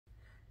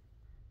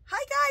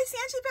guys,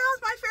 Angie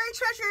Bell's My Fairy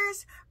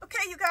Treasures.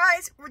 Okay, you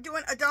guys, we're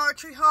doing a Dollar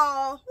Tree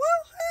haul.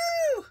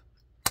 Woohoo!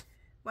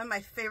 One of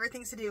my favorite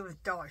things to do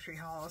with Dollar Tree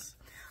hauls.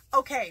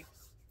 Okay,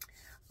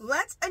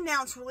 let's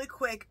announce really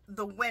quick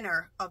the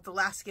winner of the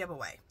last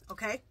giveaway,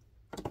 okay?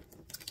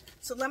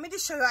 So let me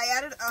just show you.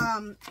 I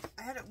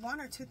added one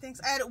or two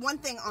things. I added one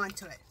thing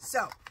onto it.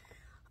 So,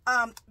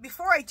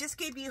 before I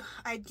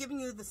had given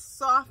you the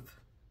soft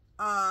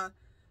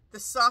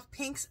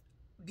pinks,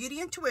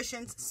 Beauty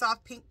Intuitions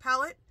soft pink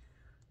palette.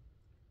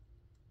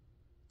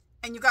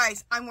 And you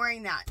guys, I'm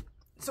wearing that.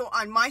 So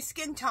on my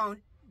skin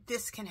tone,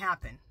 this can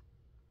happen.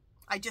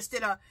 I just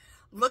did a,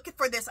 look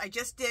for this. I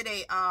just did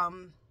a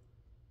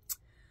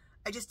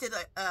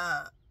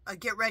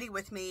get ready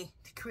with me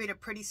to create a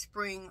pretty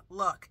spring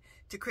look,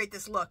 to create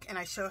this look. And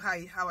I show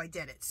how I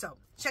did it. So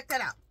check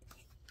that out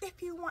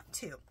if you want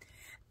to.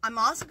 I'm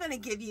also going to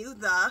give you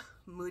the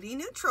Moody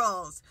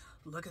Neutrals.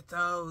 Look at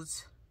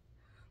those.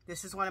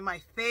 This is one of my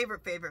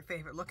favorite.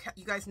 Look,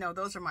 you guys know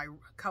those are my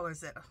colors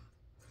that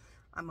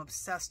I'm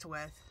obsessed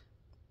with.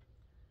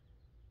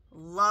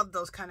 Love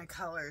those kind of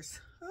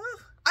colors. Ooh,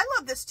 I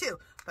love this too,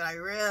 but I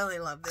really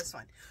love this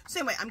one.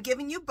 So anyway, I'm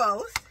giving you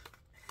both.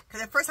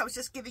 Because at first I was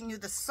just giving you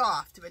the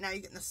soft, but now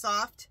you're getting the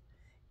soft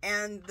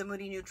and the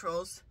Moody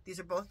Neutrals. These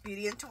are both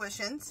Beauty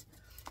Intuitions.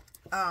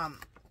 The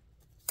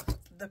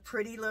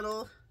pretty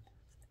little,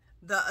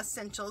 the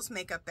Essentials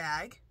makeup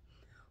bag.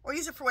 Or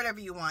use it for whatever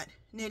you want.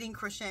 Knitting,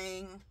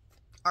 crocheting,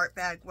 art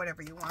bag,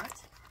 whatever you want.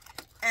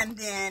 And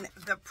then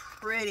the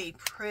pretty,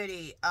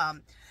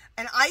 and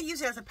I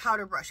use it as a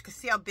powder brush, because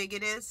see how big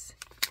it is?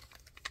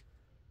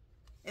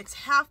 It's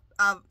half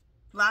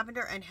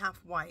lavender and half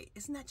white.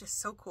 Isn't that just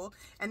so cool?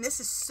 And this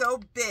is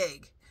so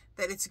big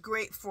that it's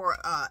great for,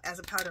 as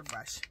a powder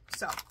brush.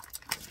 So,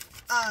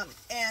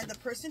 and the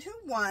person who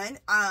won,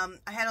 I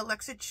had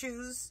Alexa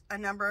choose a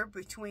number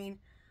between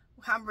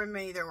however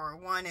many there were,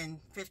 1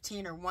 and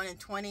 15 or 1 and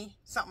 20,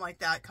 something like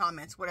that,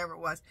 comments, whatever it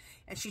was.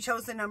 And she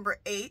chose the number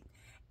 8,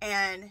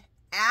 and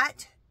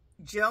at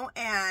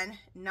Joanne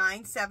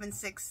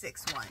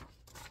 97661.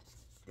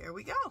 There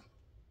we go.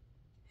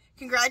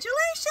 Congratulations!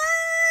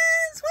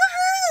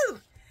 Woohoo!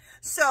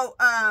 So,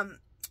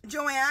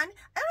 Joanne, I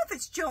don't know if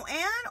it's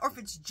Joanne or if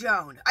it's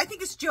Joan. I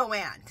think it's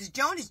Joanne, because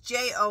Joan is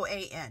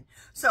Joan.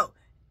 So,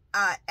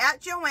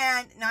 at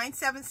Joanne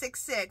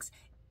 9766,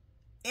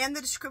 in the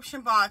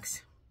description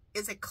box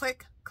is a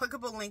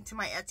clickable link to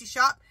my Etsy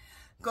shop.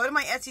 Go to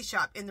my Etsy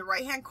shop. In the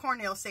right-hand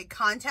corner, it'll say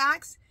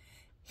contacts.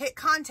 Hit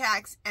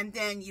contacts, and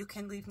then you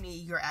can leave me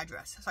your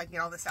address so I can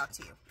get all this out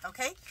to you.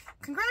 Okay?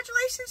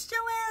 Congratulations,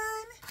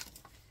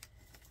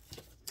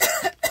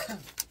 Joanne.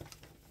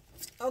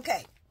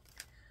 Okay.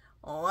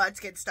 Let's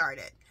get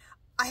started.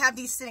 I have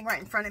these sitting right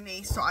in front of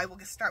me, so I will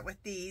start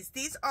with these.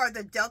 These are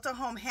the Delta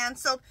Home hand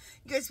soap.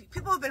 You guys,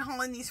 people have been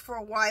hauling these for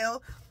a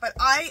while, but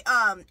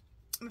let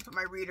me put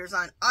my readers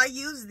on. I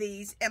use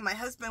these, and my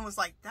husband was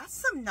like, that's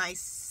some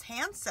nice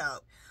hand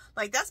soap.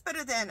 Like, that's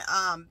better than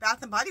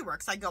Bath & Body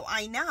Works. I go,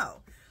 I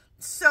know.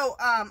 So,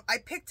 I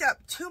picked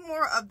up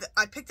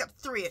I picked up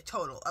 3 at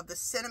total of the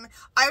cinnamon.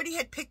 I already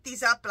had picked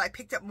these up, but I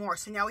picked up more.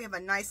 So now we have a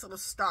nice little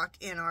stock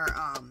in our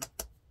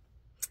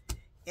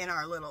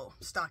little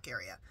stock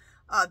area.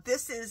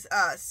 This is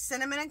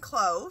cinnamon and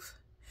clove.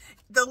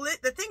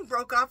 The thing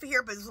broke off of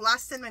here, but it was the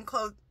last cinnamon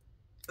clove.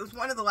 It was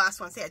one of the last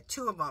ones. They had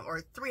 2 of them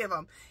or 3 of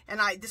them, and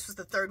this was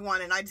the 3rd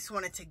one, and I just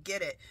wanted to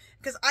get it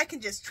because I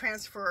can just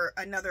transfer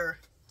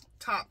another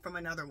top from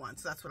another one.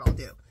 So that's what I'll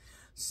do.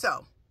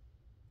 So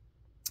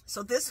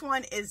this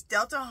one is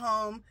Delta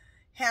Home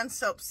hand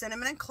soap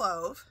cinnamon and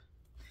clove,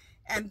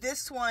 and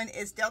this one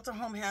is Delta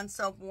Home hand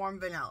soap warm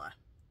vanilla.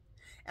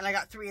 And I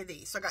got 3 of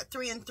these. So I got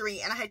 3 and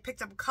 3, and I had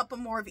picked up a couple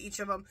more of each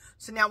of them.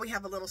 So now we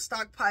have a little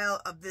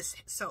stockpile of this.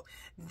 So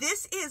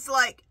this is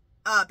like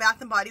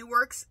Bath & Body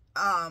Works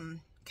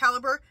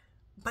caliber,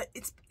 but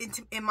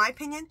in my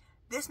opinion,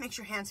 this makes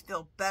your hands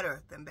feel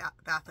better than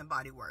Bath &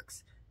 Body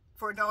Works.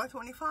 For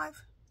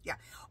 $1.25? Yeah.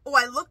 Oh,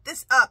 I looked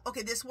this up.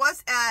 Okay, this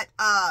was at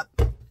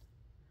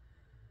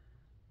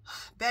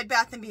Bed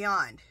Bath &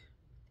 Beyond.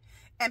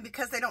 And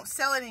because they don't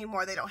sell it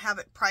anymore, they don't have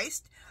it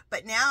priced.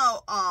 But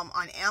now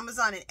on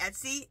Amazon and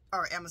Etsy,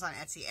 or Amazon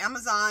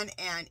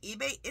and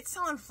eBay, it's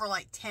selling for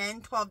like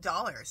 $10,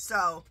 $12.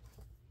 So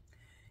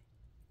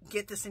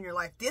get this in your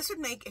life. This would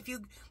make,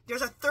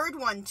 there's a 3rd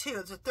one too.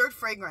 There's a 3rd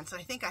fragrance,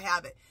 and I think I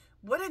have it.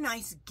 What a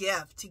nice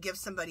gift to give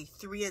somebody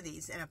 3 of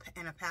these in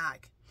a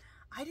pack.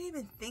 I didn't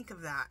even think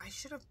of that. I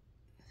should have.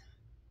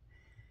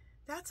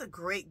 That's a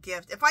great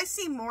gift. If I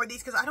see more of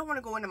these, because I don't want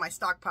to go into my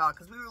stockpile,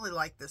 because we really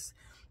like this.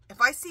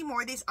 If I see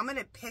more of these, I'm going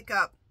to pick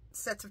up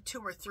sets of 2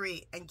 or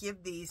 3 and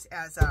give these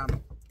as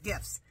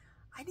gifts.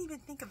 I didn't even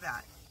think of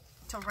that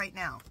until right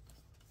now.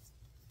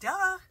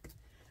 Duh.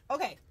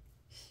 Okay.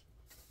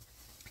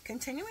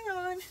 Continuing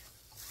on.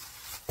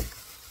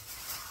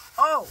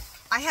 Oh,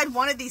 I had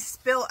one of these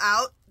spill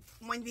out.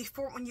 When you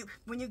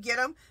get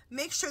them,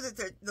 make sure that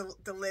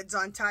the lid's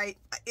on tight.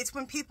 It's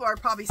when people are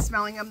probably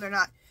smelling them.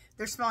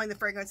 They're smelling the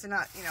fragrance and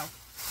not,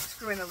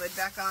 screwing the lid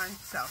back on.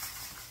 So,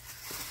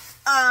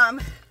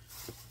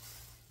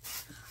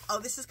 Oh,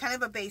 this is kind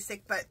of a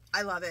basic, but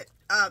I love it.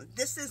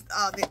 This is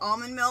the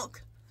almond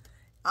milk.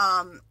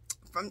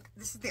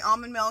 This is the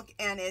almond milk,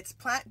 and it's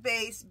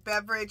plant-based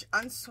beverage,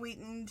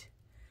 unsweetened.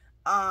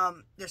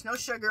 There's no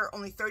sugar,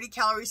 only 30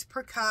 calories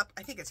per cup.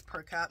 I think it's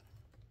per cup.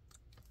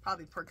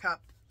 Probably per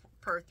cup,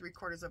 per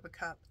 3/4 of a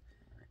cup.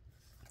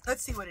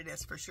 Let's see what it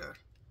is for sure.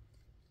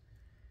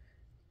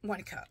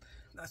 1 cup.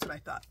 That's what I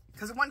thought.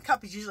 Because 1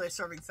 cup is usually a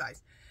serving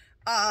size.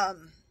 I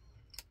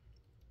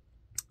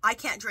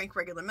can't drink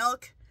regular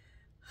milk.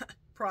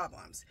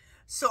 Problems.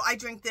 So I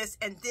drink this,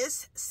 and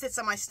this sits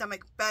on my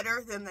stomach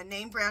better than the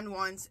name brand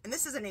ones. And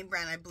this is a name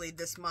brand, I believe,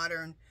 this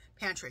Modern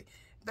Pantry.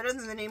 Better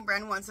than the name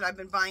brand ones that I've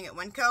been buying at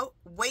Winco.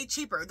 Way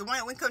cheaper. The one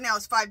at Winco now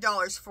is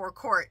 $5 for a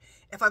quart.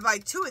 If I buy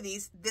 2 of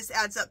these, this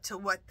adds up to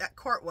what that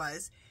quart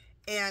was.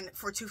 And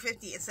for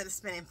 $2.50 instead of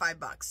spending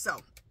 $5.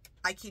 So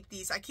I keep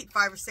these. I keep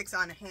 5 or 6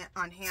 on hand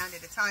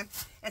at a time.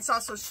 It's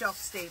also shelf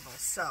stable.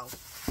 So,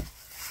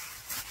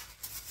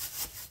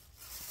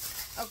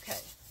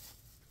 okay.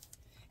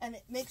 And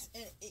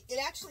it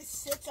actually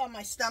sits on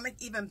my stomach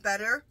even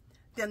better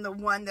than the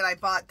one that I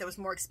bought that was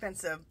more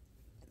expensive,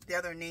 the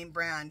other name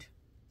brand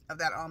of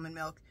that almond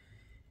milk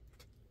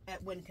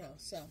at Winco.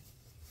 So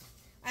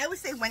I always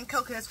say Winco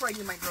because that's where I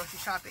do my grocery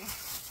shopping.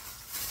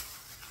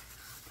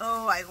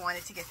 Oh, I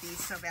wanted to get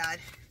these so bad.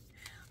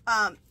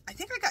 I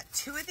think I got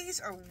 2 of these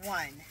or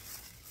 1.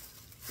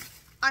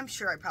 I'm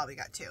sure I probably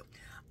got 2.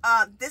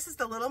 This is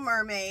the Little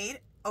Mermaid,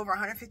 over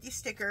 150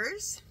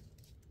 stickers.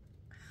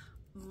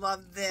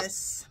 Love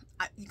this.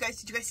 Did you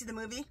guys see the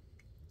movie?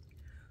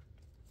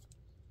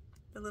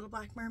 The Little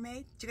Black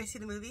Mermaid? Did you guys see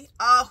the movie?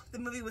 Oh, the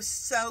movie was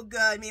so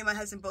good. Me and my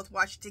husband both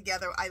watched it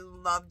together. I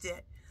loved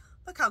it.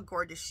 Look how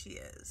gorgeous she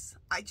is.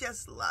 I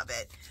just love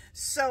it.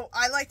 So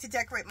I like to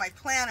decorate my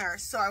planner.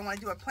 So I want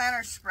to do a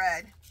planner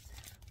spread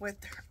with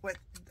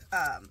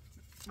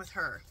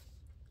her.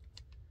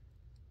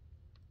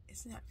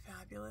 Isn't that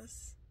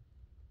fabulous?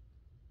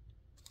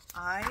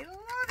 I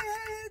love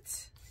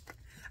it.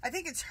 I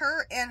think it's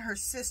her and her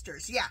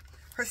sisters. Yeah,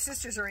 her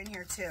sisters are in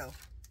here too.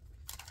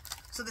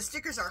 So the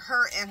stickers are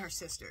her and her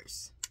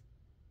sisters.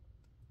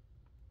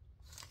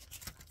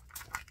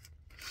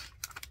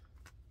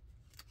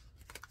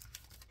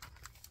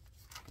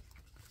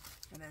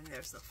 And then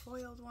there's the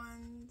foiled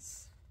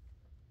ones.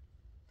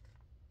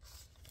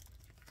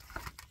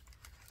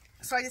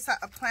 So I just thought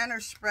a planner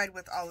spread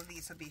with all of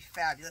these would be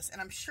fabulous. And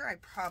I'm sure I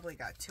probably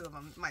got 2 of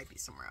them. It might be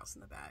somewhere else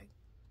in the bag.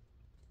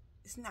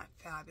 Isn't that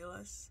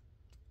fabulous?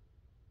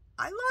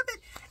 I love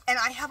it. And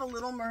I have a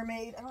Little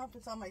Mermaid. I don't know if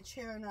it's on my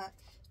chair or not.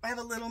 I have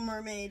a Little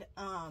Mermaid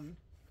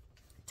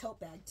tote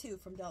bag too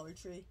from Dollar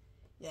Tree.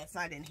 Yeah, it's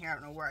not in here. I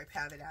don't know where I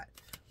have it at.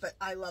 But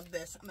I love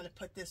this. I'm going to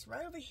put this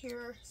right over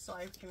here so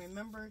I can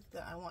remember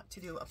that I want to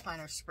do a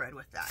planner spread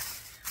with that.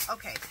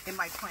 Okay, in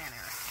my planner.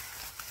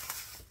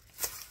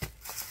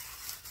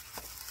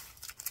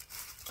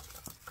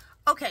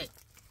 Okay.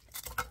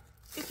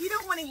 If you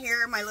don't want to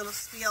hear my little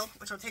spiel,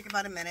 which will take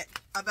about a minute,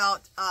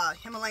 about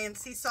Himalayan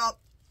sea salt,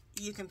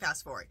 you can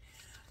fast forward.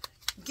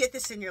 Get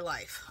this in your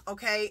life,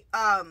 okay?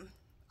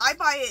 I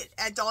buy it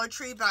at Dollar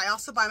Tree, but I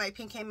also buy my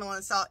pink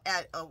Himalayan salt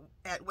at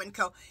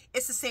Winco.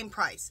 It's the same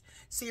price.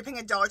 So you're paying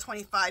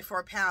 $1.25 for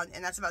a pound,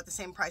 and that's about the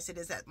same price it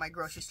is at my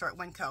grocery store at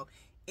Winco.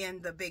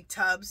 In the big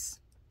tubs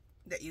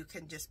that you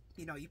can just,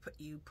 you know,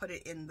 you put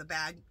it in the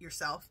bag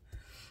yourself.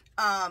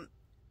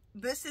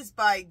 This is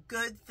by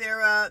Good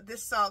Thera.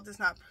 This salt does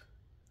not...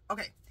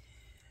 Okay,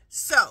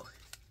 so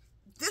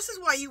this is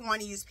why you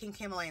want to use pink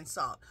Himalayan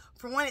salt.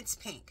 For one, it's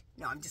pink.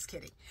 No, I'm just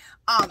kidding.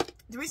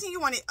 The reason you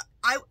want it...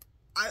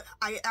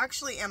 I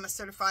actually am a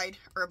certified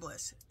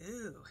herbalist.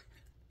 Ooh.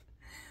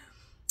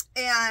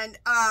 And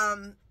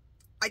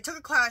I took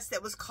a class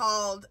that was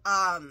called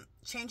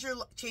Change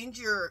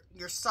Your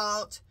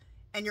Salt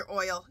and Your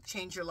Oil,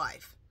 Change Your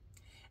Life.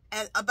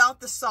 And about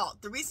the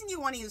salt, the reason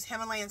you want to use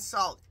Himalayan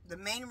salt, the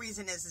main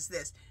reason is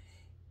this.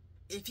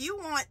 If you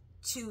want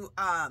to,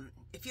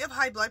 if you have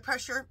high blood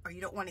pressure or you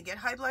don't want to get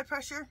high blood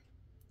pressure,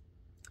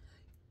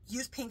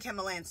 use pink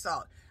Himalayan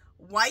salt.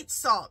 White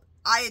salt,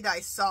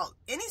 iodized salt,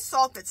 any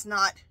salt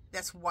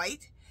that's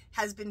white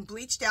has been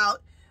bleached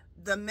out.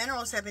 The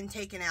minerals have been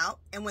taken out.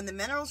 And when the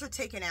minerals are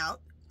taken out,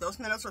 those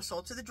minerals are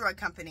sold to the drug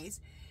companies.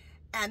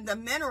 And the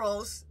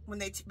minerals, when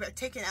they are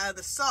taken out of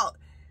the salt,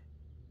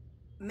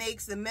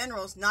 makes the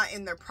minerals not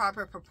in their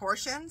proper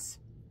proportions.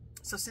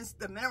 So since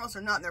the minerals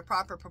are not in their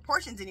proper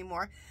proportions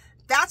anymore,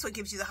 that's what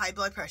gives you the high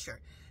blood pressure.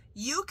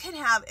 You can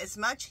have as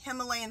much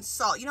Himalayan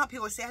salt. You know how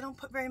people say, I don't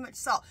put very much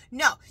salt.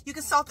 No, you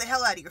can salt the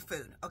hell out of your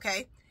food,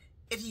 okay?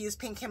 If you use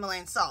pink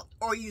Himalayan salt,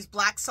 or use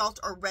black salt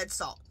or red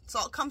salt.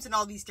 Salt comes in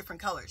all these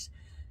different colors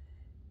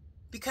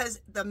because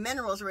the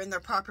minerals are in their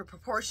proper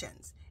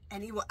proportions,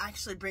 and it will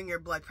actually bring your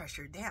blood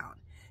pressure down.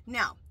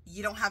 Now,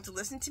 you don't have to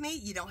listen to me.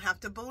 You don't have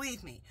to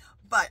believe me,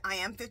 but I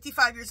am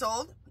 55 years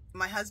old.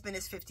 My husband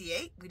is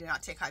 58. We do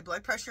not take high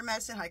blood pressure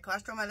medicine, high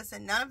cholesterol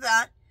medicine, none of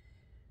that.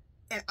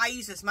 And I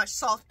use as much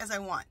salt as I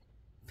want.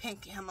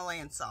 Pink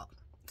Himalayan salt.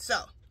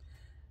 So,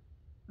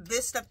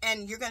 this stuff,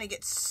 and you're going to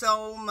get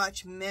so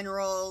much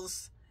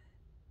minerals.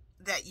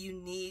 that you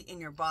need in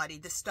your body.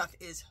 This stuff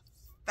is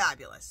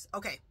fabulous.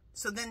 Okay,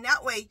 so then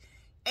that way,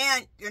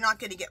 and you're not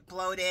going to get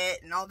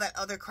bloated and all that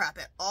other crap.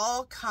 It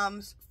all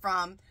comes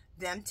from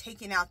them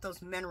taking out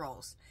those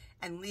minerals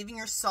and leaving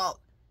your salt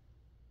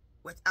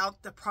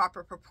without the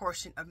proper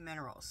proportion of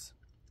minerals.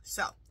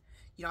 So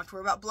you don't have to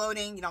worry about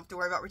bloating. You don't have to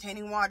worry about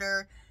retaining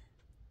water.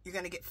 You're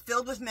going to get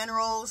filled with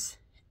minerals,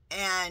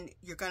 and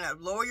you're going to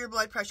lower your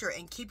blood pressure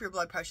and keep your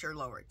blood pressure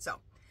lowered. So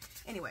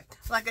anyway,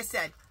 like I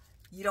said,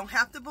 you don't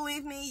have to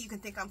believe me. You can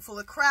think I'm full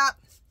of crap,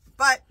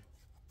 but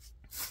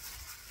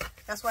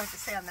that's what I have to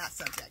say on that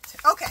subject.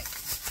 Okay.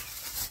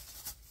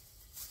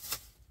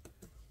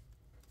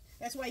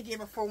 That's why I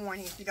gave a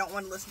forewarning. If you don't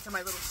want to listen to my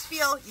little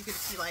spiel, you can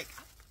just be like,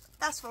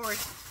 fast forward.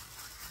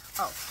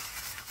 Oh,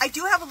 I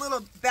do have a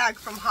little bag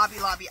from Hobby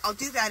Lobby. I'll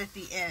do that at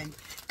the end.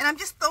 And I'm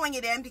just throwing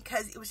it in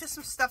because it was just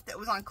some stuff that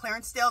was on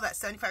clearance sale, that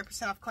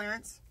 75% off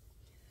clearance.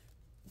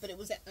 But it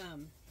was,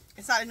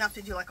 it's not enough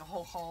to do like a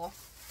whole haul.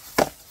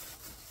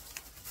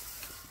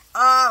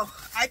 Oh,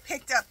 I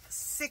picked up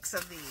 6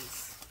 of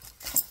these.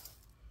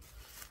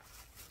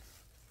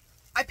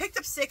 I picked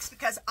up 6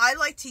 because I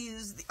like to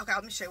use the, okay,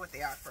 let me show you what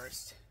they are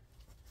first.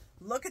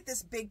 Look at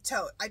this big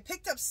tote. I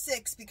picked up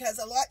 6 because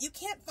you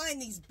can't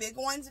find these big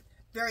ones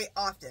very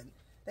often.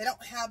 They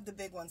don't have the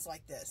big ones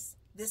like this.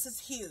 This is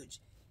huge.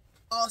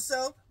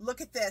 Also,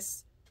 look at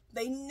this.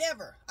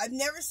 I've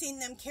never seen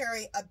them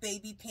carry a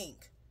baby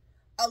pink.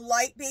 A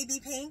light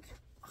baby pink.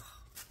 Oh,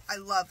 I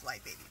love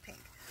light baby pink.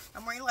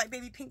 I'm wearing light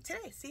baby pink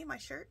today. See my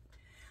shirt?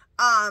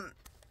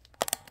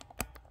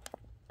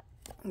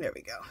 There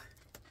we go.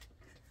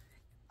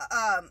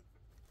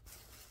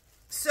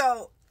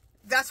 So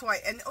that's why,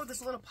 and oh,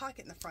 there's a little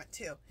pocket in the front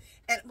too.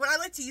 And what I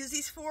like to use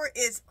these for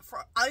is,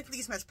 I like to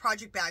use them as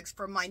project bags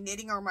for my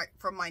knitting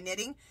for my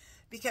knitting,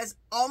 because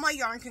all my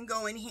yarn can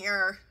go in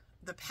here,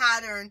 the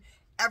pattern,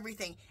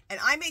 everything. And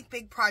I make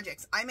big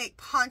projects. I make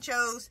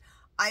ponchos,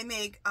 I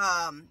make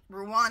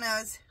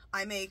ruanas,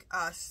 I make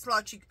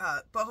slouchy,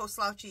 boho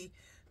slouchy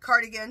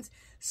cardigans.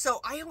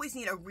 So I always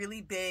need a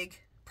really big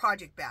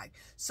project bag.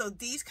 So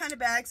these kind of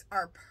bags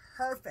are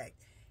perfect.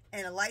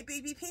 And a light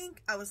baby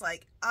pink, I was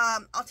like,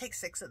 I'll take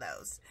 6 of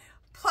those.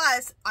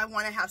 Plus, I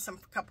want to have a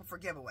couple for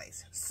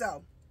giveaways.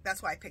 So,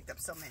 that's why I picked up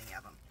so many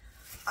of them.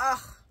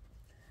 Ugh,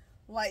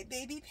 light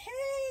baby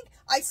pink.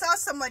 I saw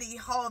somebody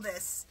haul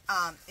this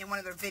in one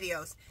of their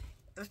videos.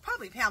 It was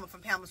probably Pamela from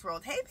Pamela's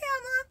World. Hey,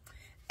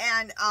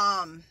 Pamela. And,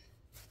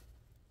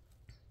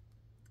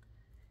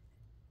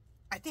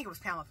 I think it was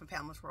Pamela from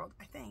Pamela's World,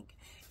 I think.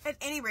 At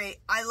any rate,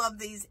 I love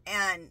these,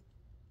 and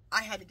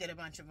I had to get a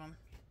bunch of them.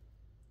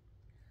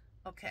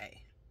 Okay.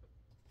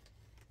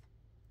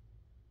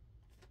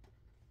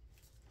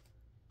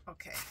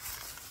 Okay.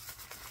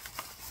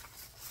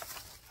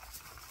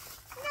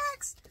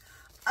 Next.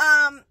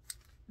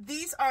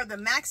 These are the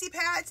maxi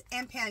pads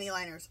and panty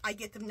liners. I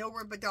get them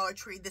nowhere but Dollar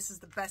Tree. This is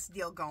the best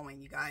deal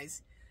going, you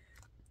guys.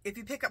 If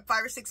you pick up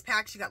 5 or 6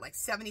 packs, you got like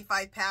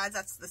 75 pads.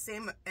 That's the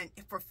same, and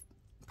for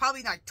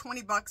probably like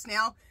 20 bucks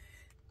now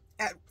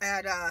at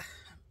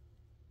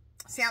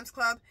Sam's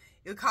Club,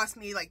 it would cost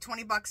me like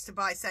 20 bucks to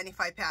buy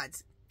 75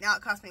 pads. Now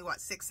it costs me, what,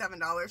 $6,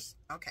 $7?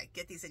 Okay,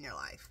 get these in your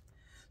life.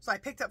 So I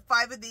picked up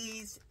 5 of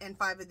these and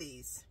 5 of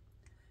these.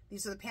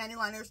 These are the panty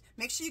liners.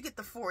 Make sure you get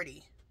the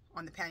 40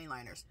 on the panty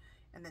liners.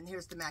 And then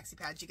here's the maxi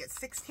pads. You get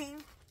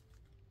 16.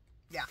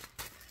 Yeah.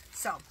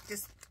 So,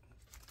 just,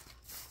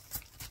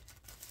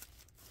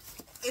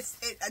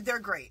 they're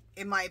great,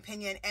 in my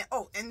opinion. And,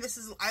 oh, and this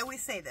is, I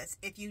always say this.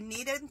 If you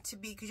need them to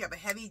be, because you have a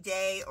heavy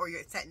day or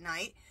it's at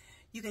night,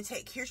 you can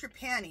take, here's your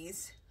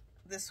panties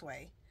this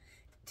way.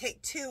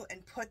 Take 2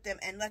 and put them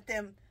and let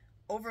them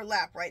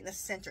overlap right in the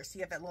center, so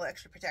you have that little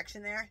extra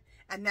protection there,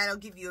 and that'll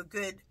give you a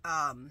good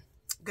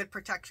good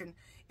protection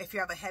if you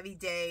have a heavy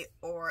day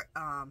or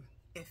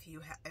if you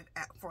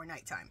have for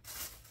nighttime.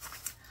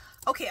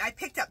 Okay, I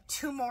picked up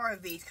 2 more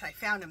of these because I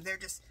found them. They're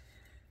just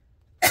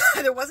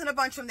there wasn't a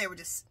bunch of them. They were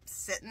just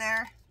sitting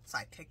there, so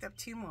I picked up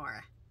 2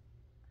 more.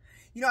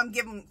 You know, I'm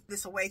giving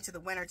this away to the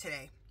winner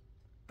today,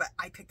 but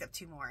I picked up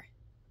 2 more.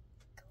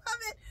 Love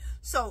it.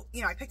 So,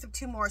 you know, I picked up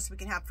 2 more so we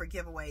can have for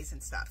giveaways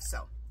and stuff.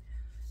 So,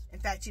 in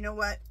fact, you know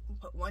what? We'll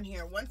put 1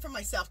 here. 1 for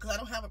myself, because I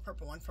don't have a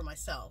purple one for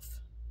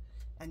myself.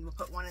 And we'll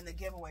put 1 in the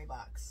giveaway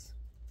box.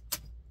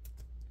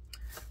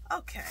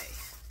 Okay.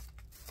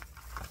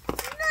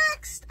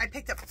 Next, I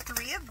picked up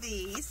 3 of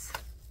these.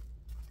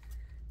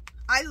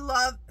 I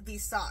love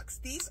these socks.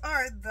 These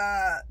are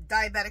the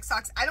diabetic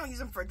socks. I don't use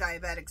them for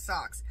diabetic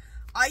socks.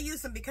 I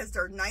use them because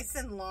they're nice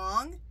and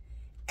long.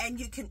 And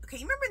you can, okay,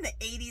 you remember in the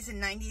 80s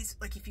and 90s,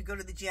 like if you go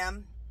to the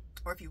gym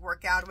or if you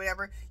work out or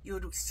whatever, you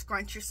would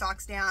scrunch your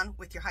socks down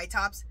with your high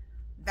tops?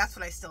 That's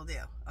what I still do,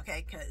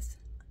 okay? Because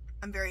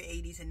I'm very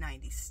 80s and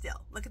 90s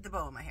still. Look at the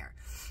bow in my hair.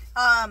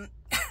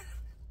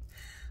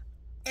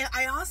 And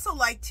I also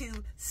like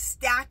to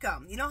stack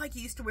them. You know, like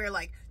you used to wear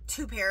like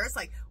 2 pairs?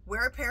 Like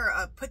wear a pair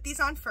of, put these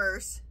on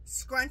first,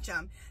 scrunch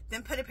them,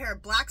 then put a pair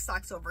of black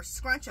socks over,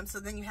 scrunch them, so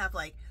then you have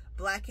like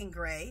black and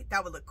gray.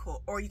 That would look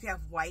cool. Or you could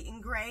have white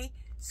and gray.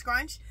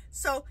 scrunch.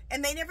 So,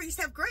 and they never used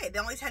to have gray. They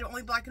always had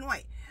only black and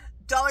white.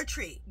 Dollar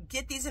Tree,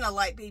 get these in a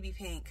light baby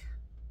pink.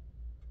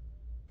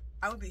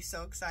 I would be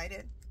so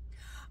excited.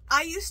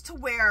 I used to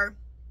wear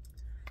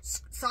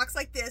socks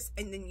like this,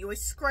 and then you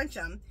always scrunch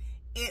them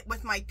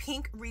with my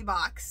pink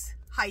Reeboks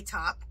high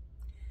top.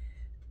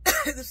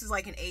 This is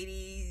like an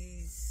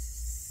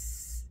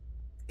 80s,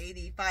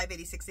 85,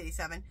 86,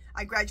 87.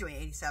 I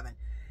graduated in 87.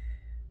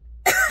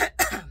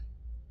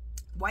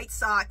 White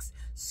socks,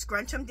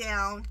 scrunch them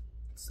down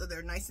so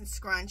they're nice and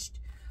scrunched,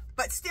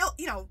 but still,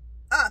 you know,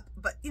 up,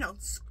 but, you know,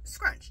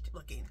 scrunched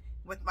looking,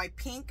 with my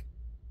pink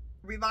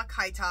Reebok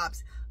high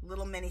tops,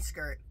 little mini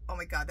skirt. Oh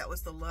my God, that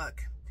was the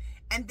look.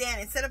 And then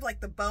instead of like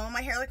the bow in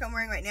my hair like I'm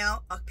wearing right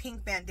now, a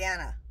pink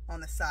bandana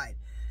on the side.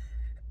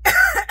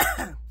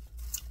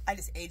 I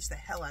just aged the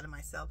hell out of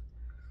myself.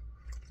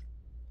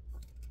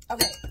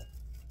 Okay,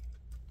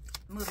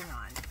 moving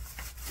on.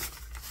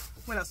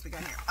 What else we got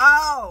here?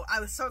 Oh,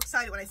 I was so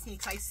excited when I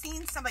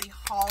seen somebody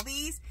haul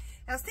these,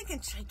 and I was thinking,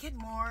 should I get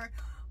more?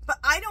 But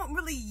I don't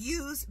really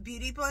use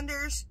beauty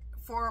blenders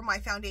for my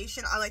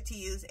foundation. I like to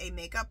use a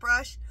makeup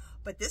brush,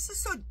 but this is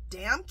so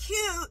damn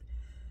cute.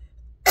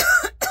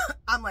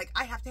 I'm like,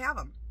 I have to have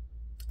them.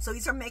 So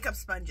these are makeup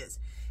sponges,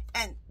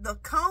 and the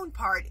cone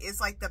part is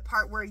like the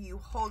part where you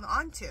hold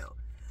on to.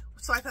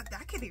 So I thought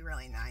that could be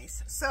really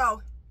nice.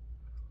 So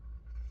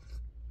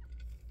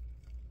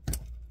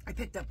I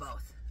picked up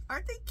both.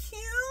 Aren't they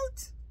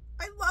cute?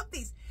 I love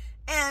these.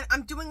 And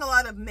I'm doing a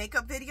lot of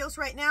makeup videos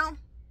right now,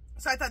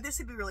 so I thought this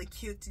would be really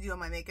cute to do on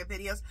my makeup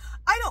videos.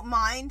 I don't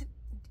mind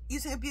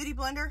using a beauty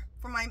blender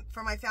for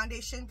my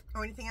foundation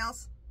or anything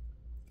else.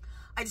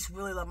 I just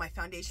really love my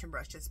foundation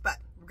brushes, but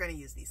we're going to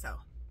use these, so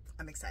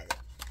I'm excited.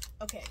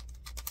 Okay.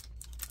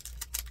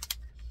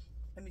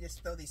 Let me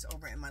just throw these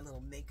over in my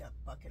little makeup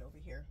bucket over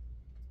here.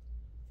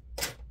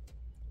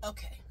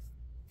 Okay.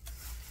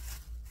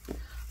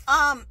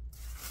 Let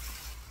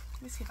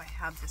me see if I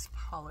have this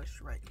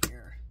polish right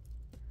here.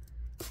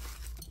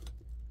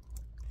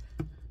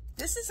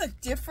 This is a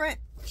different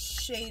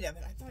shade of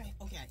it.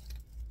 Okay.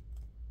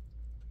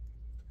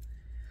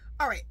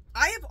 All right,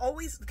 I have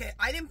always, okay,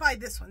 I didn't buy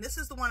this one. This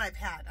is the one I've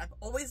had. I've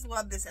always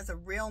loved this as a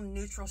real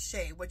neutral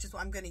shade, which is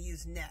what I'm going to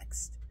use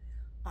next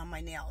on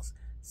my nails.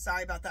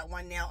 Sorry about that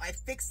one nail. I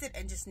fixed it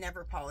and just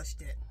never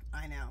polished it.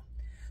 I know.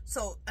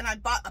 So, and I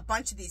bought a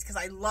bunch of these because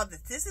I love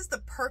this. This is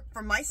the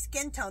for my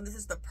skin tone, this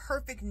is the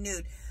perfect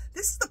nude.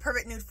 This is the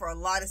perfect nude for a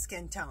lot of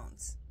skin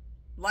tones.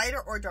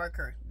 Lighter or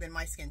darker than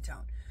my skin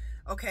tone.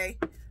 Okay?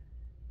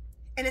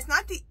 And it's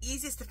not the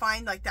easiest to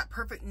find like that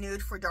perfect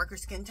nude for darker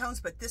skin tones,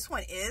 but this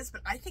one is.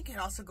 But I think it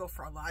can also go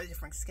for a lot of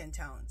different skin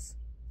tones.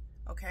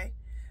 Okay?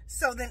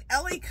 So then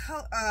LA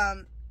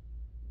color,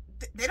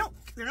 they're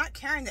not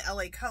carrying the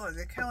LA color.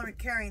 They're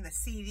carrying the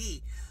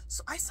CD.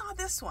 So I saw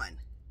this one.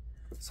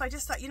 So I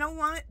just thought, you know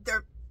what?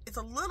 It's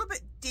a little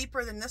bit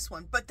deeper than this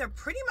one, but they're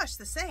pretty much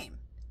the same.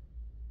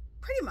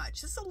 Pretty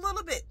much. Just a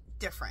little bit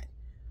different.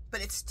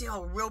 But it's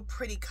still a real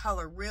pretty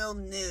color, real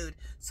nude.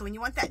 So when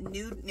you want that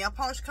nude nail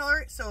polish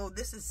color, so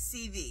this is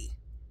CV.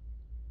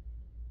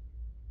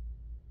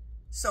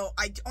 So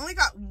I only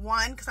got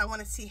one because I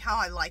want to see how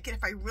I like it.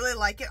 If I really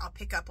like it, I'll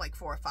pick up like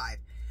 4 or 5.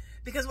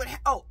 Because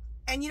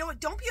and you know what?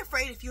 Don't be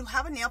afraid if you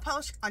have a nail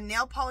polish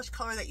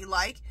color that you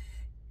like.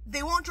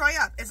 They won't dry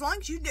up. As long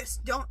as you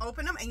just don't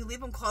open them and you leave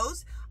them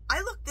closed.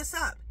 I looked this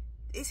up.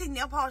 They say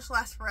nail polish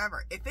lasts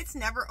forever. If it's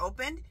never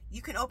opened,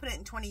 you can open it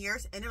in 20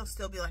 years and it'll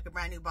still be like a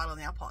brand new bottle of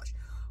nail polish.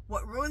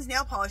 What ruins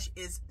nail polish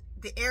is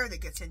the air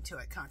that gets into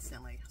it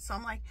constantly. So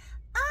I'm like,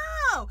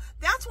 oh,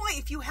 that's why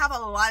if you have a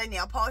lot of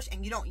nail polish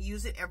and you don't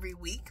use it every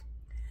week,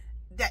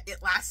 that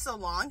it lasts so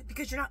long,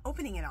 because you're not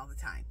opening it all the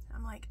time.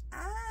 I'm like,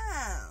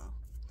 oh,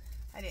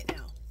 I didn't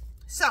know.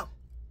 So,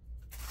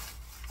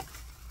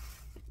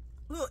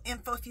 little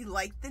info if you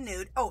like the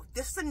nude. Oh,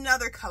 this is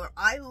another color.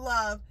 I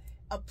love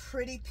a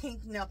pretty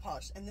pink nail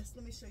polish. And this,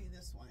 let me show you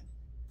this one.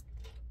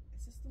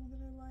 Is this the one that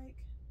I like?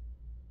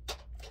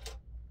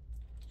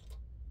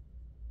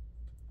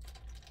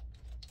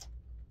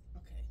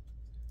 Okay.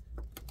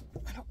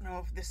 I don't know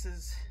if this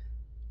is,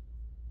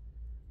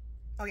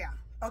 oh yeah,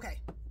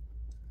 okay.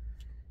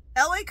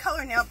 LA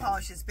color nail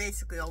polish is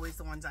basically always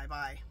the ones I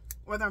buy.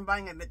 Whether I'm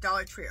buying them at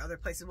Dollar Tree or other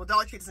places. Well,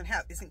 Dollar Tree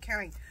isn't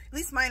carrying, at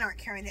least mine aren't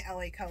carrying the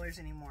LA colors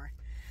anymore.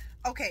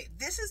 Okay,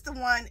 this is the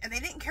one, and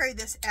they didn't carry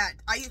this at,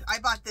 I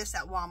bought this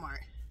at Walmart.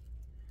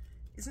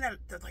 Isn't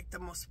that like the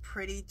most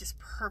pretty, just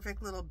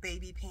perfect little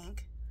baby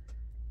pink?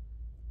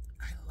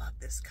 I love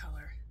this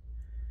color.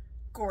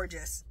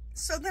 Gorgeous.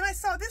 So then I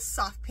saw this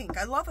soft pink.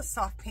 I love a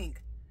soft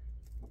pink.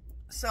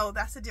 So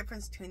that's the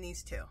difference between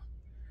these two.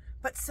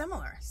 But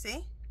similar,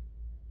 see?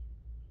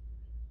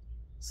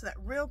 So that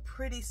real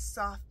pretty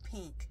soft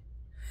pink.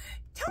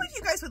 Tell me if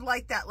you guys would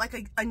like that, like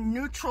a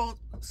neutral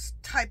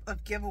type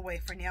of giveaway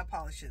for nail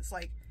polishes.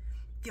 Like,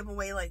 give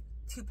away like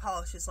 2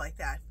 polishes like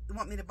that. You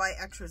want me to buy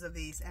extras of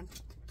these and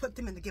put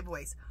them in the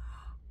giveaways.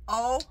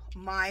 Oh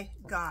my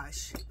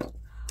gosh.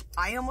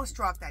 I almost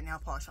dropped that nail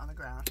polish on the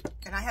ground.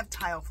 And I have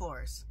tile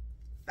floors.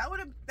 That would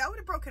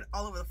have broken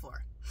all over the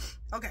floor.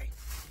 Okay.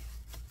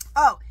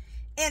 Oh,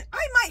 and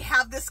I might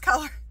have this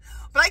color,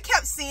 but I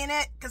kept seeing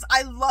it because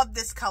I love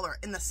this color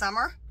in the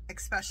summer,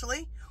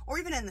 especially, or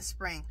even in the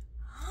spring.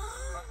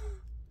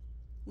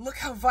 Look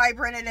how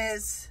vibrant it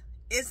is.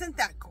 Isn't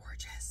that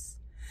gorgeous?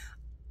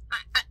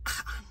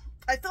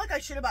 I feel like I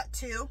should have bought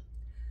two,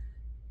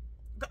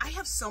 but I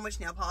have so much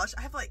nail polish.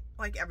 I have like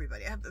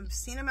everybody. I have an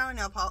obscene amount of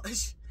nail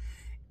polish,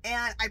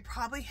 and I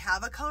probably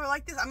have a color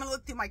like this. I'm going to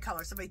look through my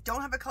colors. If I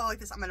don't have a color like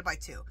this, I'm going to buy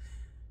two,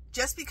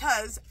 just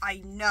because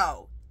I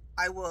know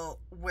I will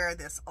wear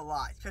this a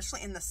lot,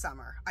 especially in the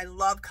summer. I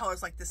love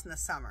colors like this in the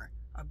summer.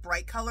 A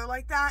bright color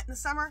like that in the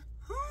summer,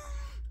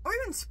 or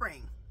even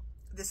spring.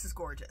 This is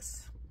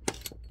gorgeous.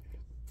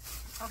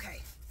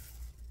 Okay.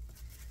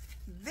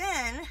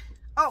 Then,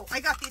 oh, I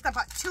got these. I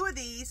bought two of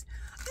these.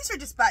 These are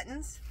just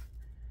buttons,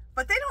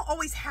 but they don't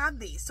always have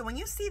these. So when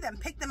you see them,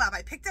 pick them up.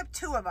 I picked up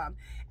two of them.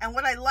 And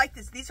what I like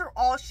is these are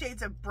all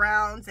shades of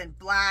browns and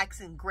blacks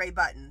and gray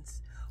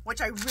buttons, which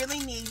I really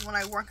need when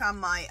I work on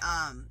my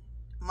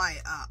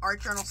art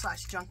journal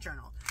 / junk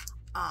journal.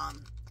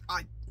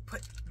 I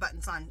put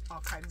buttons on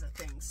all kinds of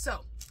things.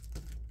 So,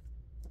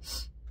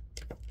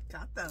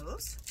 got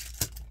those.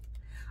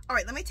 All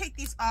right, let me take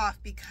these off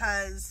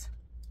because,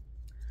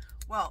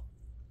 well,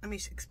 let me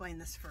explain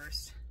this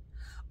first.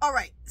 All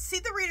right, see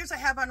the readers I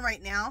have on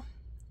right now?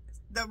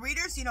 The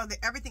readers, you know,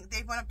 everything,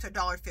 they went up to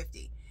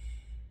 $1.50.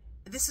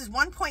 This is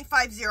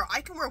 1.50.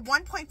 I can wear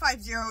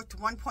 1.50 to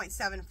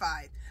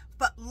 1.75.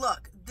 But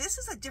look, this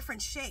is a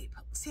different shape.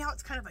 See how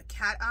it's kind of a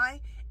cat eye?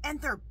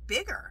 And they're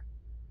bigger.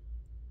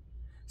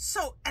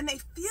 So, and they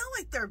feel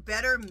like they're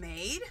better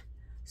made.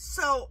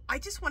 So I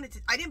just wanted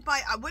to, I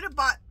would have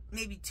bought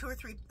maybe two or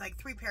three, like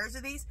 3 pairs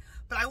of these,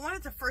 but I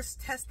wanted to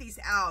first test these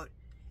out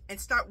and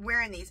start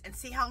wearing these and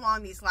see how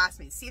long these last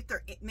me. See if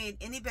they're made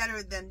any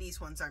better than these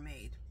ones are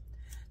made.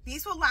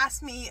 These will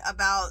last me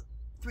about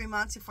 3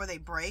 months before they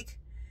break.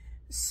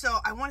 So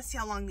I want to see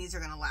how long these are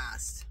going to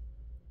last.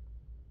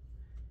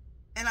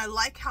 And I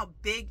like how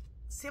big,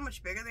 see how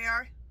much bigger they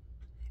are?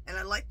 And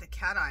I like the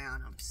cat eye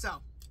on them.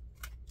 So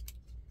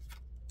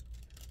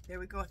there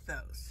we go with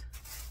those.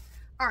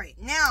 All right,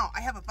 now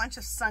I have a bunch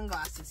of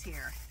sunglasses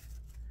here,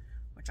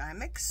 which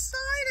I'm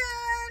excited.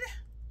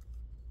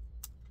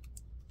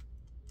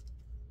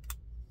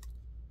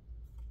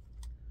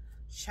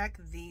 Check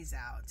these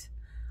out.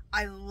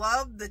 I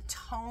love the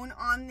tone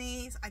on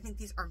these. I think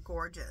these are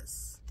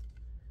gorgeous.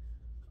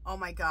 Oh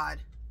my God.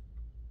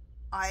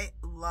 I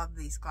love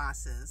these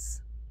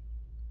glasses.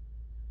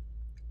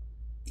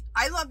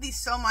 I love these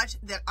so much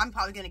that I'm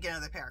probably going to get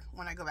another pair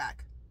when I go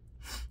back.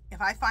 If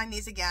I find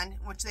these again,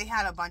 which they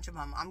had a bunch of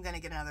them, I'm going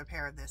to get another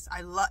pair of this.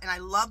 I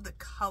love the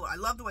color. I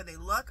love the way they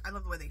look. I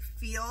love the way they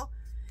feel.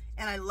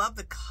 And I love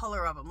the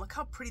color of them. Look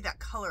how pretty that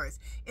color is.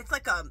 It's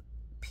like a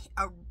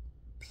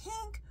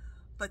pink,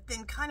 but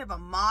then kind of a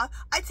mauve.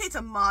 I'd say it's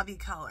a mauve-y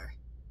color.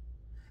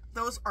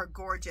 Those are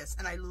gorgeous.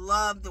 And I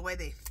love the way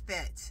they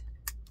fit.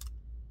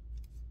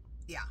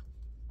 Yeah.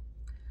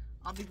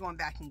 I'll be going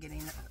back and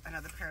getting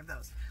another pair of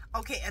those.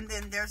 Okay, and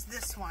then there's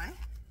this one.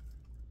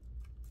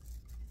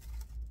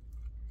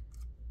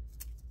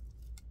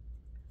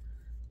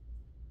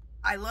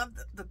 I love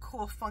the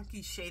cool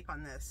funky shape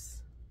on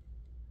this.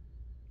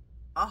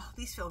 Oh,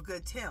 these feel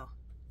good too.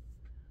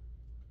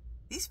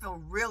 These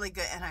feel really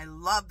good, and I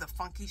love the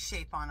funky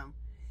shape on them.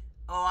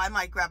 Oh, I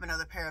might grab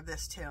another pair of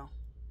this too.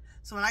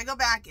 So when I go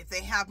back, if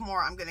they have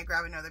more, I'm going to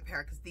grab another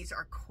pair because these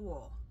are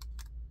cool.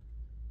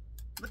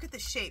 Look at the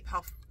shape,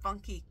 how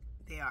funky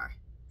they are.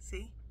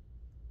 See?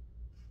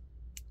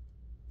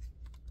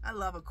 I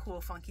love a cool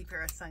funky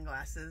pair of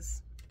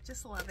sunglasses.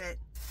 Just love it.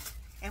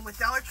 And with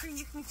Dollar Tree,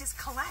 you can just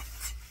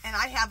collect. And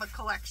I have a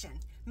collection.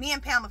 Me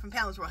and Pamela from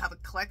Pamela's World have a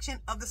collection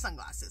of the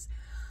sunglasses.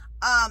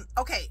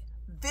 Okay,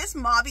 this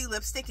mauve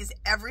lipstick is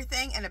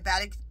everything in a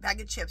bag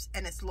of chips,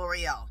 and it's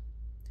L'Oreal.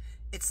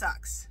 It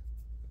sucks.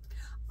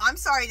 I'm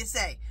sorry to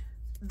say.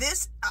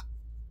 This,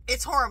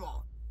 it's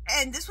horrible.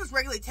 And this was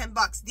regularly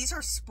 $10. These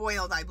are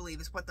spoiled, I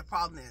believe, is what the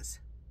problem is.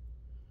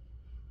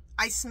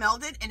 I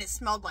smelled it, and it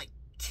smelled like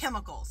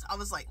chemicals. I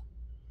was like,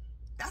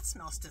 that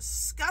smells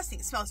disgusting.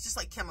 It smells just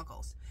like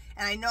chemicals.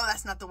 And I know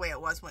that's not the way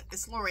it was when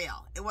it's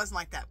L'Oreal. It wasn't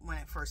like that when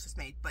it first was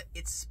made, but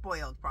it's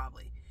spoiled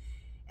probably.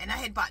 And I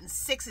had bought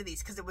 6 of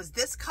these because it was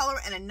this color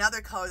and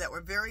another color that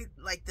were very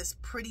like this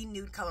pretty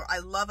nude color. I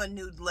love a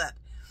nude lip.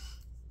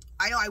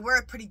 I know I wear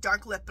a pretty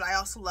dark lip, but I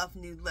also love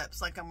nude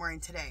lips like I'm wearing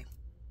today.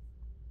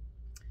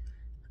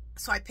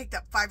 So I picked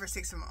up 5 or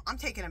 6 of them. I'm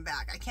taking them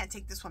back. I can't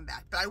take this one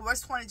back, but I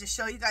just wanted to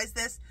show you guys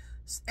this.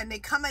 And they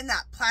come in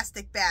that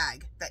plastic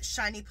bag, that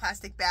shiny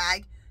plastic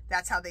bag.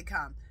 That's how they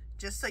come.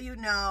 Just so you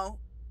know,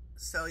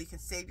 so you can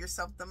save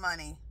yourself the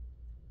money.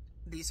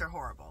 These are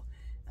horrible.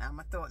 And I'm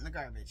going to throw it in the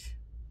garbage.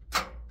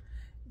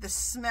 The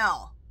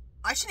smell.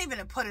 I shouldn't even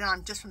have put it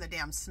on just from the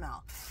damn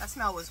smell. That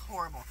smell was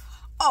horrible.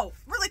 Oh,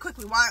 really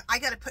quickly, while I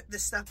got to put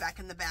this stuff back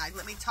in the bag,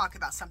 let me talk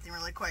about something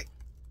really quick.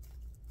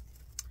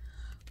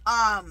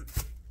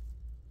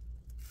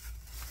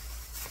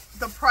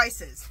 The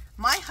prices.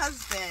 My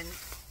husband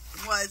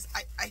was,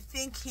 I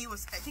think it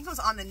was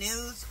on the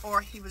news,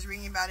 or he was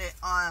reading about it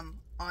on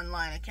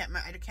online.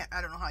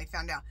 I don't know how he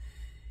found out.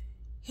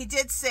 He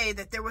did say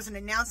that there was an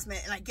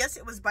announcement, and I guess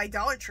it was by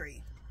Dollar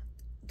Tree.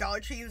 Dollar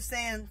Tree was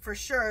saying for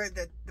sure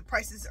that the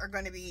prices are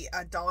going to be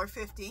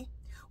 $1.50,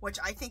 which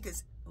I think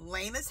is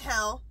lame as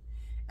hell.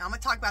 And I'm going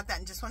to talk about that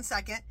in just one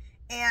second.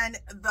 And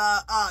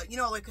the, you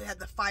know, like they had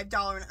the $5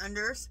 and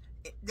unders.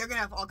 They're going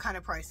to have all kind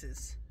of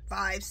prices.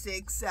 5,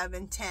 6,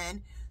 7,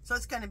 10. So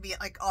it's going to be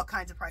like all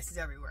kinds of prices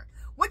everywhere,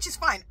 which is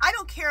fine. I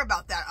don't care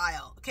about that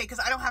aisle, okay, because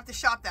I don't have to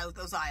shop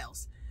those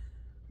aisles.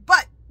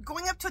 But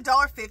going up to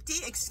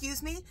 $1.50,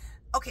 excuse me,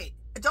 okay,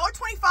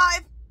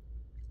 $1.25,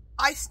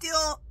 I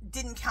still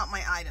didn't count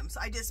my items.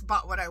 I just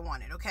bought what I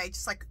wanted, okay,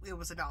 just like it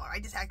was $1. I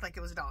just act like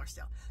it was $1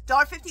 still.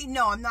 $1.50,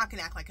 no, I'm not going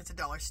to act like it's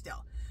 $1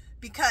 still,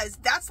 because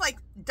that's like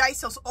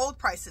Daiso's old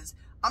prices.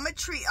 I'm gonna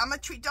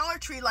treat Dollar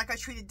Tree like I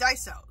treated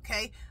Daiso,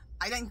 okay?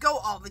 I didn't go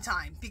all the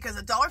time because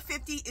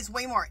 $1.50 is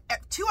way more.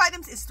 2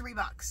 items is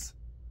 $3.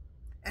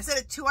 Instead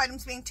of 2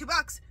 items being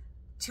 $2,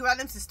 2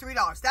 items is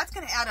 $3. That's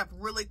going to add up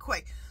really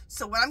quick.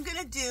 So what I'm going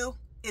to do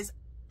is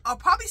I'll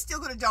probably still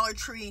go to Dollar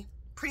Tree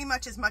pretty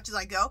much as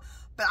I go,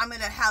 but I'm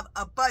going to have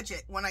a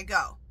budget when I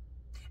go.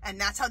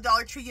 And that's how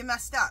Dollar Tree you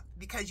messed up,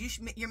 because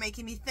you're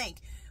making me think.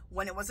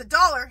 When it was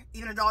 $1,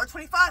 even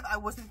 $1.25, I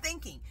wasn't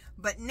thinking.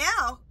 But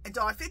now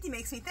 $1.50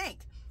 makes me think.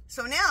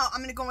 So now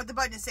I'm going to go with the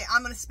budget and say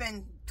I'm going to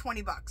spend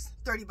 $20, $30,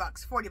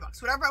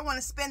 $40, whatever I want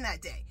to spend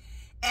that day.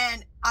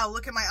 And I'll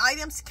look at my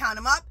items, count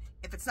them up.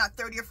 If it's not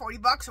 30 or 40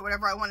 bucks or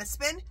whatever I want to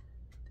spend,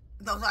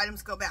 those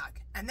items go back.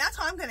 And that's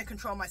how I'm going to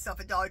control myself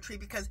at Dollar Tree,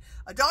 because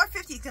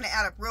 $1.50 is going to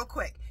add up real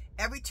quick.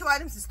 Every 2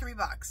 items is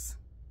 $3.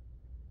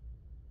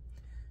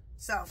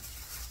 So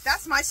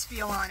that's my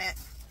spiel on it.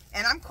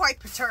 And I'm quite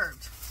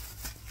perturbed.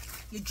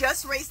 You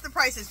just raised the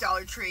prices,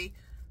 Dollar Tree,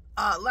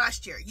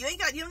 last year. You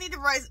don't need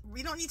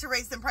to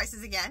raise them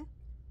prices again.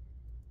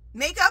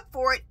 Make up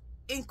for it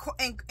in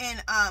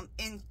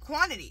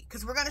quantity,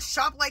 because we're going to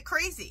shop like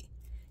crazy.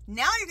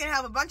 Now you're going to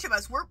have a bunch of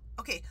us.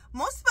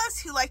 Most of us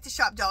who like to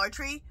shop Dollar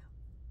Tree,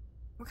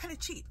 we're kind of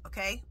cheap,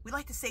 okay? We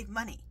like to save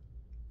money.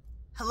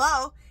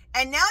 Hello?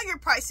 And now you're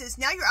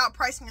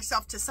outpricing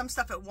yourself to some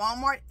stuff at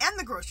Walmart and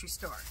the grocery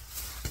store.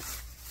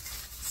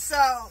 So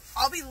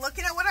I'll be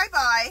looking at what I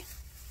buy.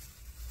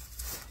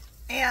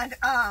 And,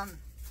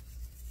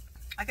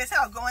 like I said,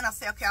 I'll go in, I'll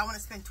say, okay, I want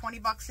to spend 20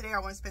 bucks today, or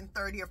I want to spend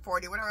 30 or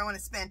 40, whatever I want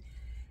to spend.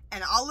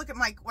 And I'll look at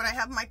what I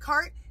have in my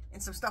cart,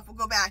 and some stuff will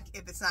go back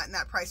if it's not in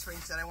that price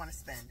range that I want to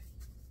spend.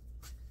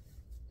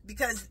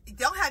 Because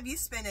they'll have you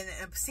spending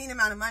an obscene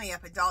amount of money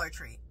up at Dollar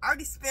Tree. I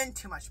already spend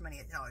too much money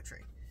at Dollar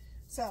Tree.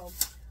 So,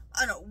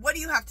 I don't know, what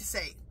do you have to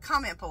say?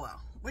 Comment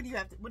below. What do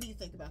you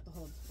think about the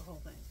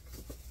whole thing?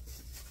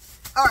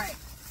 All right.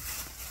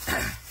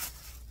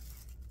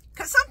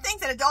 Because some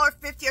things at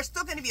 $1.50 are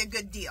still going to be a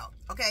good deal,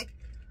 okay?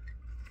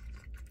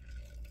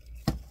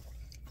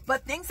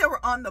 But things that were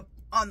on the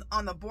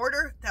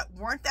border that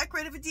weren't that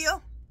great of a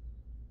deal,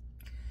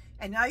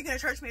 and now you're going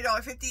to charge me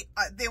 $1.50,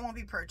 they won't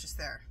be purchased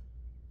there.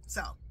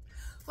 So,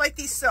 like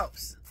these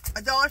soaps,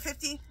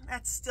 $1.50,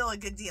 that's still a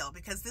good deal,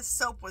 because this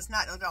soap was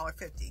not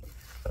 $1.50.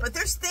 But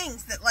there's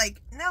things that,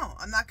 like, no,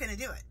 I'm not going to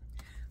do it.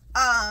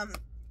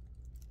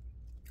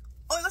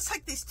 Oh, let's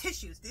take these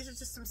tissues. These are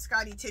just some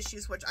Scotty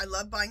tissues, which I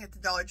love buying at the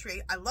Dollar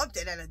Tree. I loved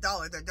it at $1.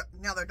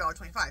 Now they're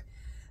 $1.25.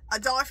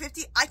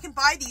 $1.50. I can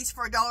buy these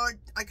for $1,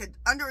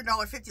 under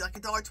 $1.50,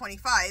 like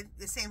 $1.25,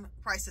 the same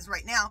price as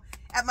right now,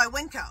 at my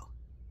Winco.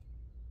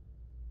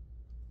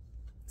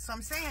 So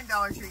I'm saying,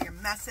 Dollar Tree, you're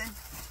messing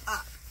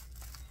up.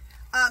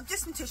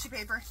 Just some tissue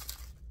paper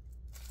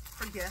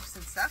for gifts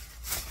and stuff.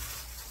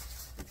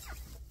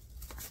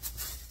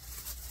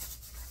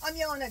 I'm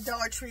yelling at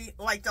Dollar Tree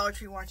like Dollar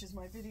Tree watches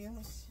my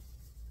videos.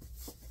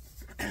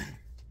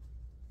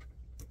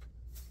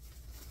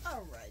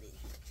 Alrighty.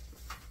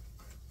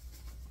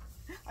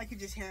 I could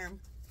just hear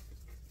him.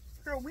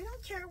 Girl, we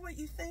don't care what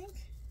you think.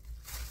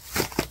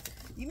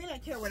 You may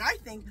not care what I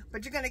think,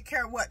 but you're going to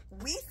care what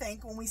we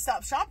think when we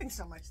stop shopping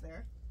so much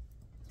there.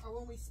 Or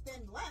when we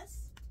spend less.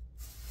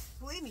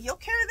 Believe me, you'll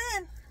care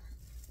then.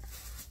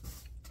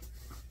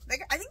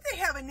 I think they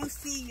have a new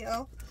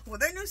CEO. Well,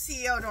 their new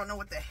CEO don't know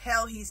what the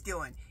hell he's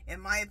doing, in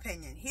my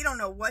opinion. He don't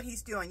know what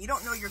he's doing. You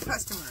don't know your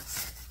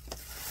customers.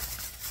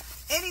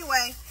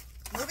 Anyway,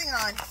 moving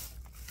on.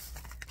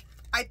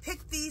 I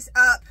picked these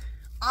up.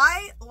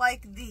 I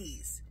like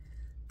these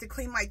to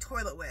clean my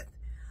toilet with.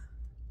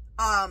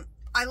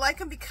 I like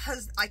them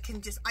because I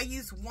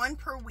use one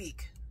per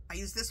week. I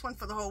use this one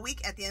for the whole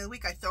week. At the end of the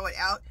week, I throw it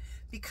out.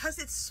 Because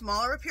it's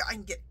smaller up here, I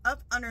can get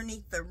up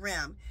underneath the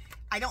rim.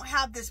 I don't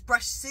have this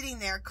brush sitting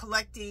there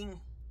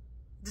collecting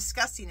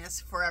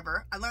disgustiness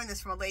forever. I learned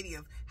this from a lady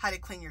of how to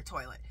clean your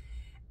toilet.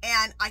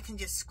 And I can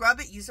just scrub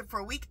it, use it for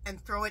a week, and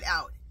throw it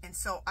out. And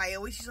so I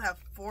always usually have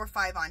 4 or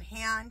 5 on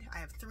hand. I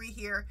have 3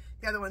 here.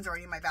 The other one's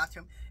already in my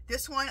bathroom.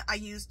 This one I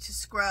use to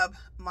scrub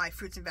my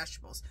fruits and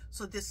vegetables.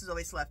 So this is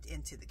always left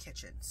into the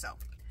kitchen. So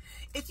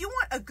if you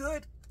want a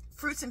good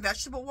fruits and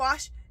vegetable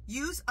wash,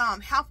 use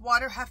half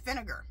water, half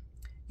vinegar.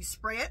 You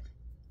spray it,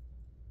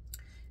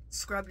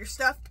 scrub your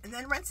stuff, and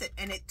then rinse it,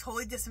 and it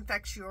totally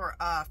disinfects your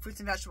fruits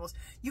and vegetables.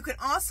 You can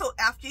also,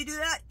 after you do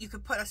that, you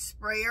could put a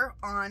sprayer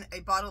on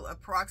a bottle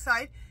of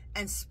peroxide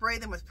and spray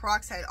them with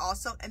peroxide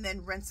also, and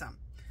then rinse them.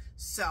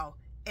 So,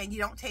 and you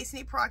don't taste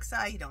any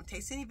peroxide, you don't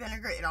taste any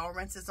vinegar, it all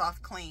rinses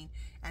off clean,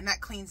 and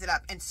that cleans it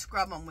up, and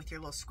scrub them with your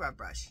little scrub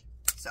brush.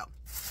 So,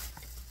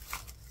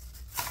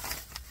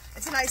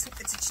 it's a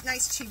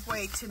nice cheap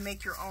way to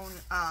make your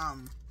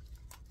own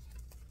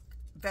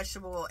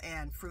vegetable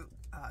and fruit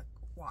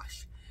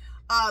wash.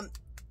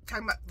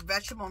 Talking about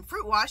vegetable and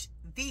fruit wash,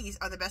 these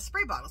are the best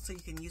spray bottles. So you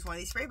can use one of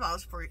these spray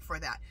bottles for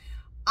that.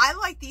 I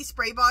like these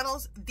spray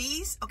bottles.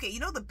 These, okay, you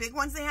know the big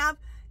ones they have?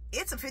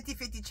 It's a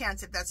 50-50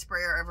 chance if that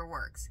sprayer ever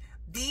works.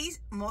 These,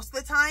 most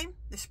of the time,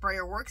 the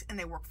sprayer works and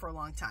they work for a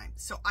long time.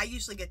 So I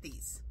usually get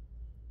these.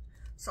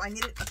 So I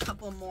needed a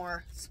couple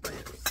more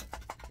sprayers.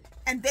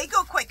 And they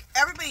go quick.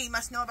 Everybody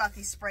must know about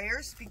these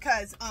sprayers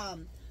because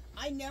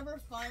I never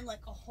find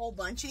like a whole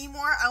bunch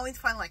anymore. I always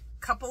find like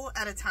a couple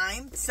at a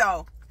time.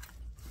 So,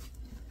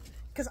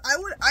 because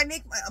I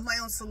make my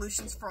own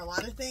solutions for a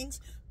lot of things.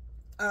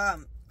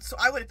 So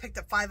I would have picked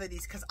up 5 of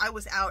these because I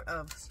was out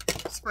of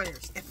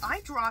sprayers. If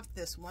I drop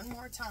this one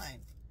more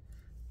time,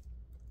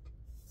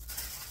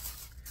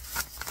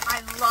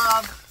 I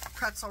love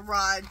pretzel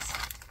rods.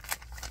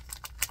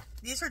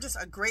 These are just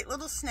a great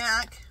little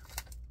snack.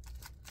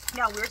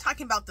 Now, we were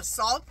talking about the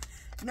salt.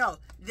 No,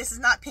 this is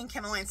not pink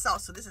Himalayan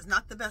salt, so this is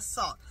not the best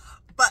salt.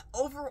 But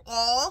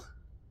overall,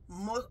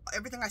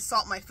 everything I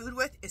salt my food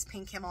with is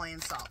pink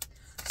Himalayan salt.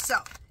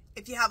 So,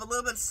 if you have a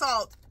little bit of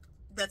salt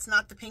that's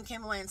not the pink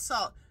Himalayan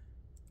salt,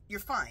 you're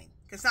fine.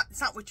 Because it's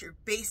not what your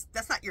base,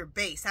 that's not your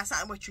base. That's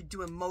not what you're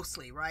doing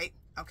mostly, right?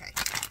 Okay.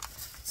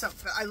 So,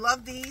 but I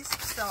love these.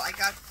 So, I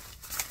got,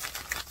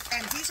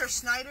 and these are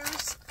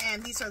Snyder's,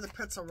 and these are the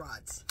pretzel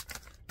rods.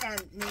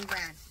 And name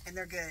brand, and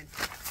they're good.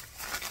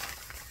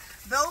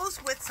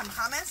 Those with some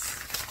hummus.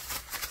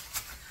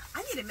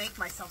 I need to make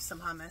myself some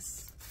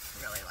hummus.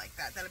 Really like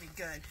that. That'll be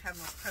good. Having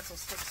those pretzel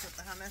sticks with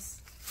the hummus.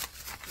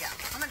 Yeah,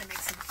 I'm gonna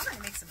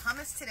make some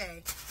hummus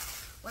today.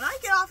 When I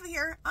get off of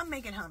here, I'm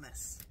making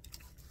hummus.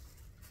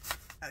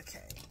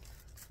 Okay.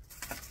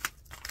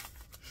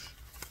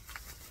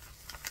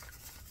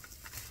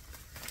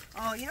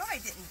 Oh, you know what I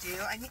didn't do?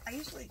 I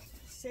usually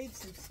save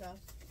some stuff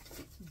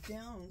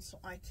down so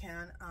I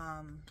can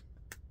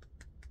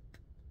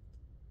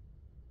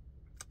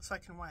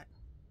what?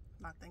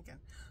 I'm not thinking.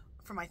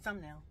 For my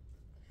thumbnail.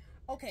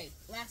 Okay,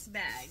 last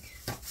bag.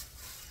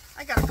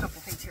 I got a couple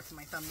things here for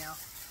my thumbnail.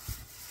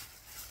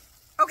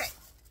 Okay.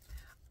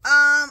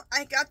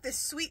 I got this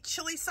sweet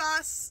chili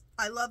sauce.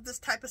 I love this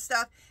type of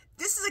stuff.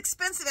 This is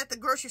expensive at the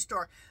grocery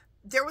store.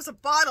 There was a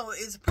bottle,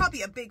 it was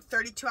probably a big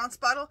 32-ounce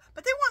bottle,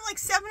 but they want like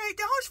 $7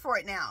 or $8 for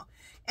it now.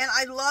 And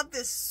I love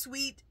this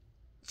sweet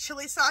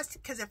chili sauce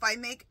because if I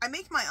make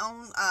my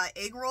own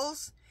egg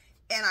rolls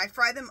and I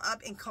fry them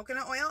up in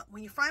coconut oil.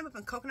 When you fry them up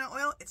in coconut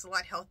oil, it's a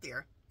lot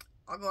healthier.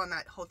 I'll go on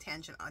that whole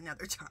tangent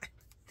another time.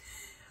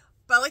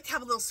 But I like to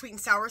have a little sweet and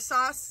sour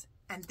sauce,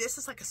 and this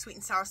is like a sweet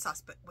and sour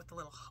sauce, but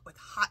with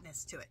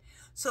hotness to it.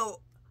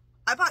 So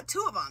I bought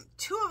 2 of them.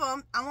 2 of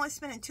them, I'm only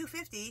spending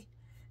 $2.50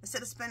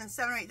 instead of spending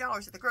 $7 or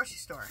 $8 at the grocery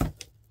store.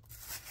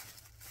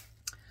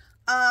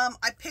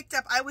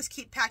 I always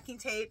keep packing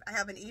tape. I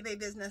have an eBay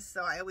business,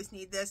 so I always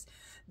need this.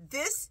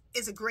 This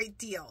is a great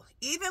deal.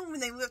 Even when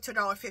they move up to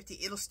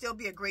 $1.50, it'll still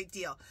be a great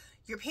deal.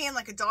 You're paying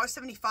like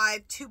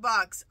 $1.75,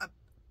 $2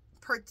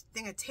 per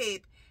thing of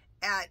tape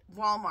at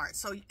Walmart.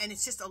 So, and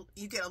it's just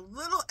you get a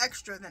little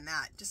extra than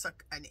that, just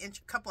like a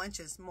couple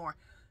inches more.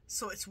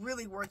 So it's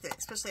really worth it,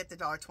 especially at the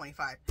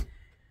 $1.25.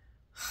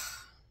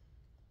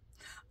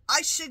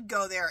 I should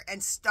go there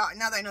and stock.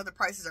 Now that I know the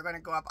prices are going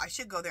to go up, I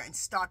should go there and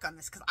stock on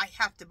this because I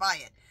have to buy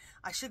it.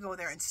 I should go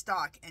there and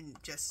stock and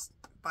just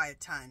buy a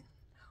ton.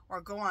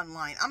 Or go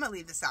online. I'm going to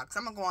leave this out because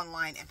I'm going to go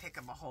online and pick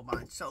up a whole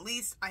bunch. So at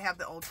least I have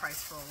the old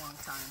price for a long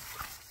time.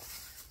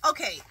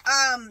 Okay.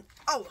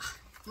 Oh,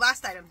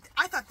 last item.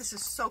 I thought this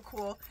is so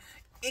cool.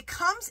 It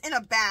comes in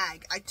a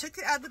bag. I took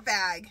it out of the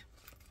bag.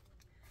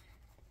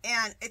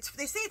 And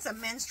they say it's a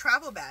men's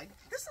travel bag.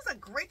 This is a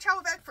great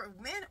travel bag for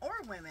men or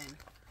women.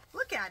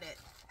 Look at it.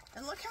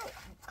 And look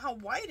how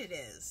white it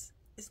is.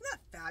 Isn't that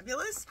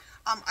fabulous?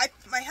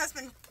 My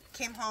husband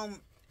came home.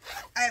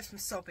 I have some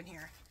soap in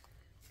here.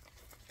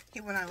 He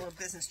went on a little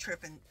business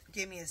trip and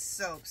gave me his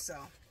soap. So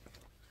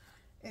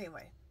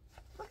anyway,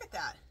 look at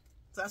that.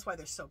 So that's why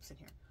there's soaps in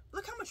here.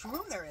 Look how much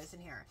room there is in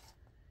here.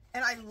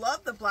 And I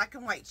love the black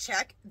and white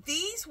check.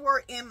 These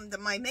were in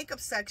my makeup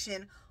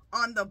section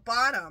on the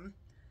bottom,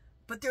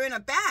 but they're in a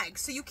bag,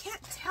 so you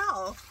can't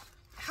tell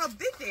how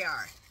big they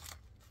are.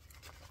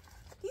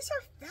 These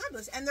are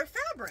fabulous, and they're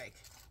fabric.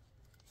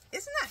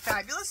 Isn't that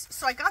fabulous?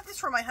 So I got this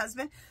for my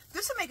husband.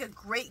 This would make a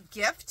great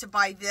gift to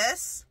buy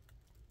this.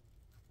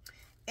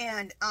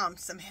 And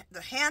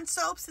the hand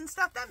soaps and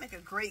stuff, that'd make a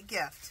great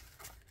gift.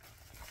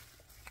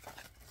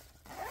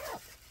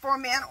 For a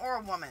man or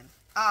a woman.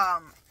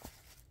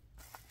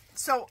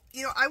 So,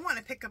 you know, I want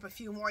to pick up a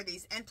few more of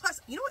these. And plus,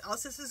 you know what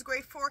else this is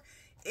great for?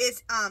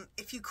 Is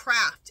if you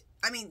craft.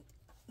 I mean,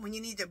 when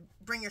you need to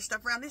bring your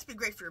stuff around. This would be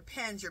great for your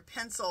pens, your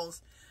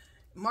pencils,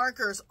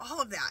 markers,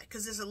 all of that,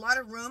 because there's a lot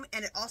of room,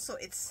 and it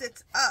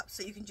sits up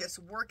so you can just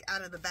work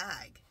out of the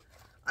bag.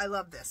 I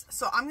love this.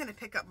 So I'm going to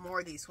pick up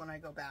more of these when I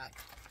go back.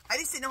 I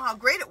just didn't know how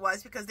great it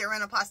was because they were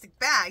in a plastic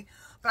bag,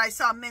 but I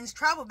saw a men's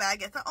travel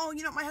bag. I thought, oh,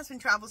 you know, my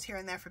husband travels here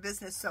and there for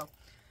business, so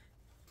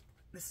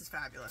this is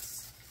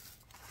fabulous.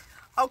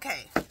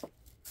 Okay.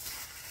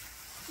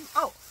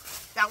 Oh,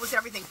 that was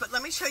everything. But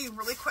let me show you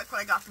really quick what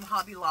I got from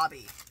Hobby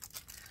Lobby.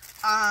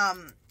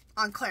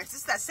 On clearance.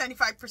 This is that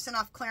 75%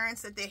 off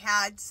clearance that they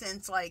had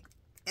since like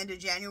end of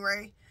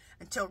January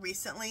until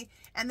recently.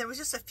 And there was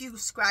just a few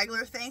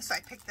scraggler things, so I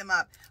picked them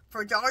up.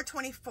 For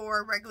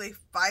 $1.24, regularly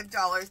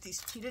 $5,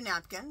 these cheetah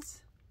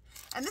napkins.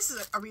 And this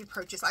is a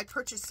repurchase. I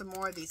purchased some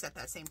more of these at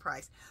that same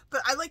price.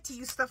 But I like to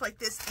use stuff like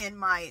this in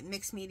my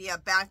mixed media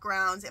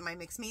backgrounds, and my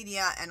mixed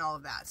media, and all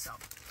of that. So,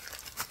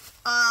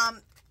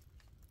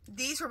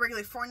 these were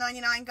regularly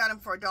 $4.99. Got them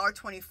for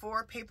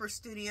 $1.24. Paper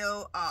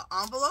Studio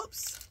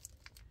envelopes.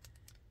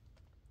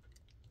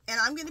 And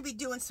I'm going to be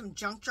doing some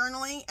junk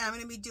journaling, and I'm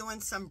going to be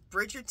doing some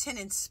Bridgerton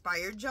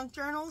inspired junk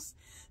journals.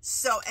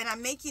 So, and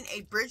I'm making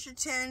a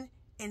Bridgerton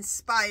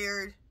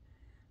inspired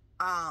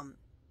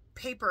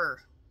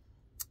paper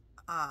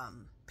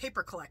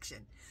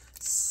collection.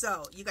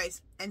 So you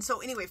guys, and so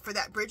anyway, for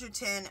that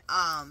Bridgerton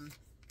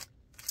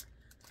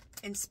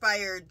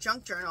inspired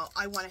junk journal,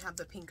 I want to have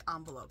the pink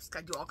envelopes.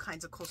 I do all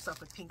kinds of cool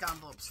stuff with pink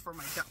envelopes for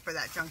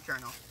that junk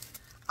journal.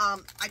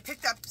 I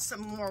picked up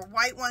some more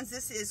white ones.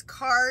 This is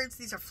cards.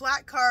 These are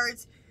flat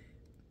cards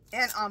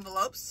and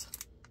envelopes.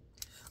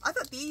 I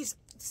thought these,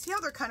 see how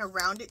they're kind of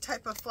rounded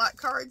type of flat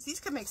cards? These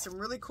could make some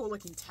really cool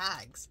looking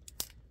tags.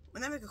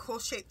 Wouldn't that make a cool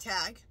shaped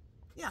tag?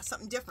 Yeah,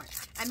 something different.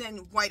 And then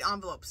white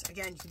envelopes.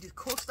 Again, you can do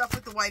cool stuff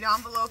with the white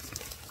envelopes.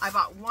 I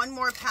bought one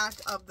more pack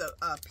of the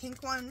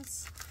pink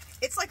ones.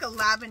 It's like a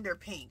lavender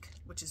pink,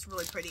 which is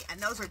really pretty.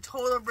 And those are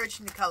total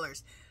Bridgerton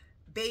colors.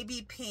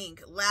 Baby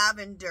pink,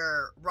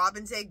 lavender,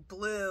 robin's egg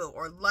blue,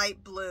 or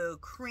light blue,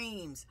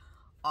 creams,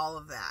 all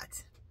of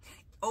that.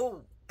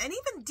 Oh, and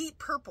even deep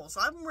purple. So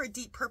I'm wearing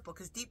deep purple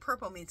because deep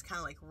purple means kind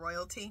of like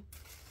royalty.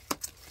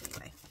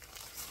 Anyway.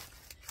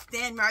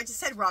 Then I just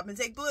said robin's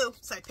egg blue,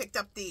 so I picked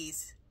up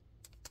these.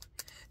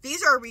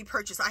 These are a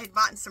repurchase. I had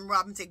bought some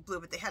robin's egg blue,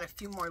 but they had a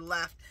few more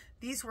left.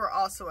 These were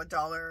also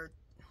 $1.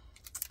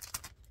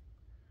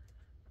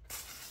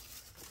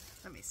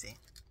 Let me see.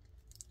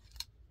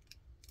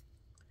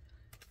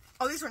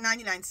 Oh, these were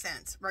 99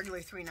 cents,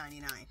 regularly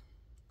 $3.99.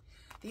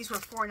 These were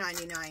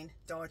 $4.99,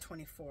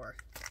 $1.24.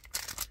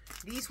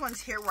 These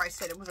ones here where I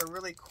said it was a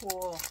really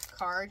cool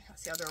card,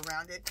 see how they're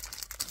rounded?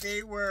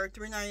 They were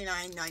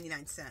 $3.99,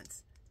 99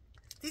 cents.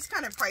 These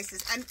kind of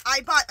prices, and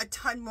I bought a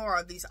ton more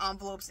of these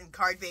envelopes and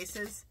card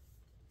bases.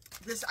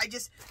 These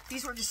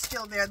were just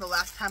still there the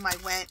last time I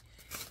went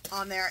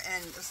on there,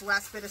 and this the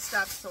last bit of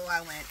stuff, so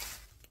I went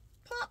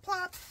plop,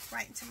 plop,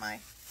 right into my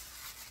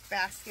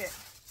basket.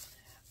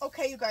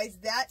 Okay, you guys,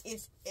 that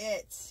is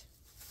it.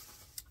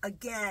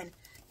 Again,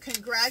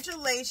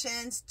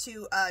 congratulations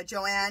to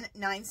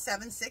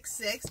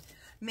Joanne9766.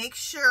 Make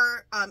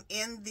sure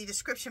in the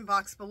description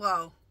box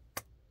below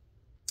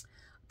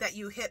that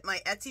you hit my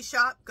Etsy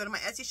shop. Go to my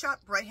Etsy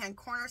shop, right-hand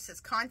corner says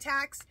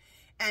contacts,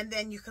 and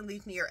then you can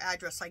leave me your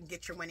address so I can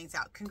get your winnings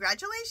out.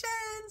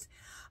 Congratulations.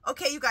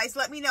 Okay, you guys,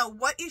 let me know,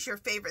 what is your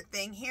favorite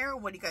thing here?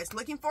 What are you guys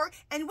looking for?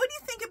 And what do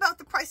you think about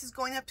the prices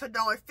going up to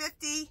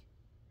 $1.50?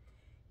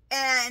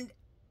 And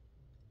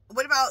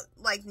what about,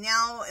 like,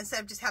 now, instead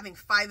of just having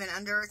 5 and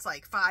under, it's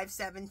like 5,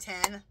 7,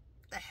 10.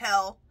 The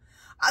hell?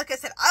 Like I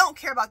said, I don't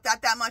care about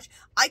that much.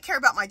 I care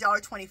about my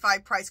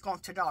 $1.25 price going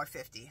to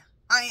 $1.50.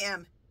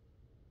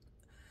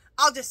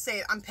 I'll just say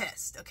it, I'm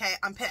pissed, okay?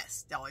 I'm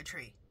pissed, Dollar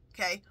Tree,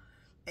 okay?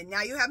 And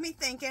now you have me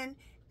thinking,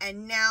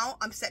 and now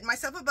I'm setting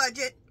myself a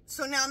budget,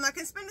 so now I'm not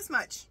going to spend as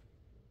much.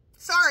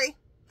 Sorry.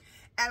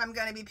 And I'm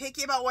going to be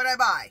picky about what I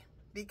buy,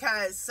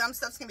 because some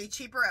stuff's going to be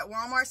cheaper at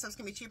Walmart, some's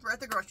going to be cheaper at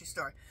the grocery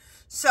store.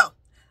 So,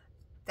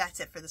 that's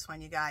it for this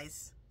one, you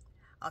guys.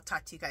 I'll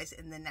talk to you guys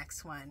in the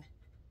next one.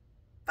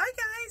 Bye,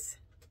 guys.